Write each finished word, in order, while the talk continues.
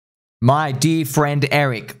My dear friend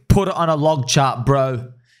Eric, put it on a log chart,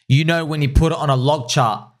 bro. You know when you put it on a log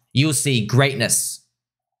chart, you'll see greatness.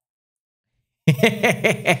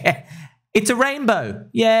 It's a rainbow.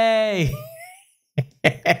 Yay.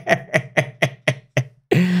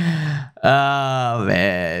 Oh,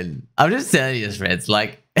 man. I'm just telling you, friends.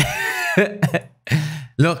 Like,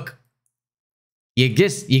 look,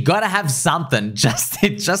 you got to have something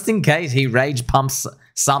just in case he rage pumps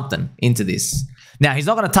something into this. Now, he's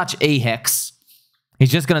not going to touch HEX.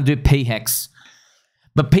 He's just going to do HEX.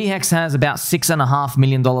 But HEX has about $6.5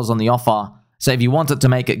 million on the offer. So if you wanted to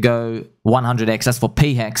make it go 100x, that's for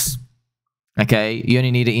HEX. Okay, you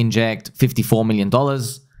only need to inject $54 million.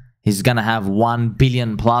 He's going to have 1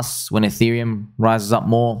 billion plus when Ethereum rises up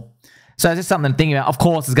more. So it's just something to think about. Of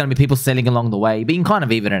course, there's going to be people selling along the way, but you can kind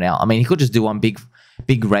of even it out. I mean, he could just do one big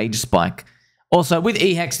rage spike. Also, with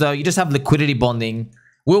HEX, though, you just have liquidity bonding.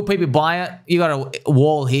 Will people buy it? You got a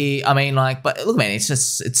wall here. I mean, like, but look, man,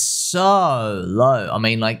 it's so low. I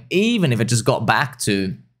mean, like, even if it just got back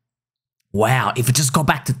to, wow, if it just got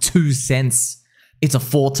back to 2 cents, it's a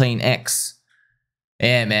 14x.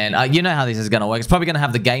 Yeah, man. You know how this is going to work. It's probably going to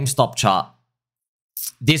have the GameStop chart.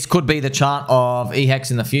 This could be the chart of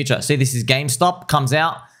HEX in the future. See, this is GameStop, comes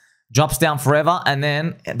out, drops down forever, and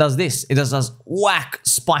then it does this. It just does whack,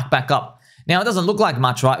 spike back up. Now, it doesn't look like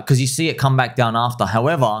much, right? Because you see it come back down after.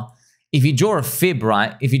 However, if you draw a fib,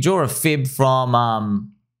 right? If you draw a fib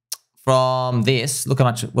from this, look how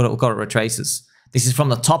much what it retraces. This is from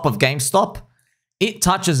the top of GameStop. It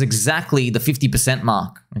touches exactly the 50%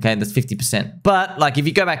 mark. Okay, that's 50%. But like if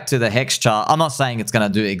you go back to the HEX chart, I'm not saying it's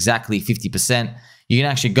going to do exactly 50%. You can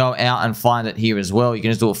actually go out and find it here as well. You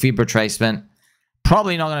can just do a fib retracement.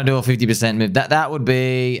 Probably not going to do a 50% move. That would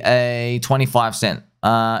be a 25 cent.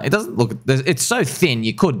 It doesn't look. It's so thin.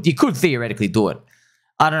 You could theoretically do it.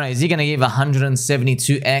 I don't know. Is he going to give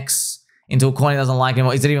 172x into a coin he doesn't like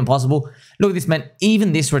anymore? Is it even possible? Look at this, man.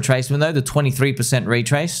 Even this retracement though, the 23%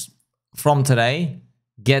 retrace from today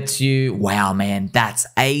gets you, wow, man, that's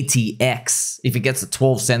 80x if it gets to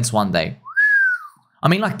 12 cents one day. I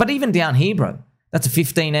mean, like, but even down here, bro, that's a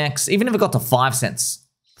 15x. Even if it got to 5 cents,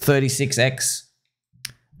 36x.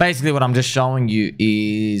 Basically, what I'm just showing you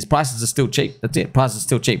is prices are still cheap. That's it. Prices are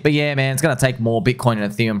still cheap. But yeah, man, it's going to take more Bitcoin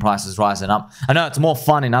and Ethereum prices rising up. I know it's more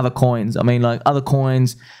fun in other coins. I mean, like other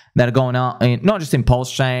coins that are going out, and not just in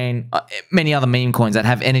Pulse Chain, many other meme coins that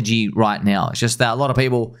have energy right now. It's just that a lot of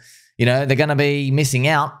people, you know, they're going to be missing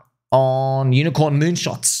out on unicorn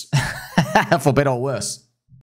moonshots for better or worse.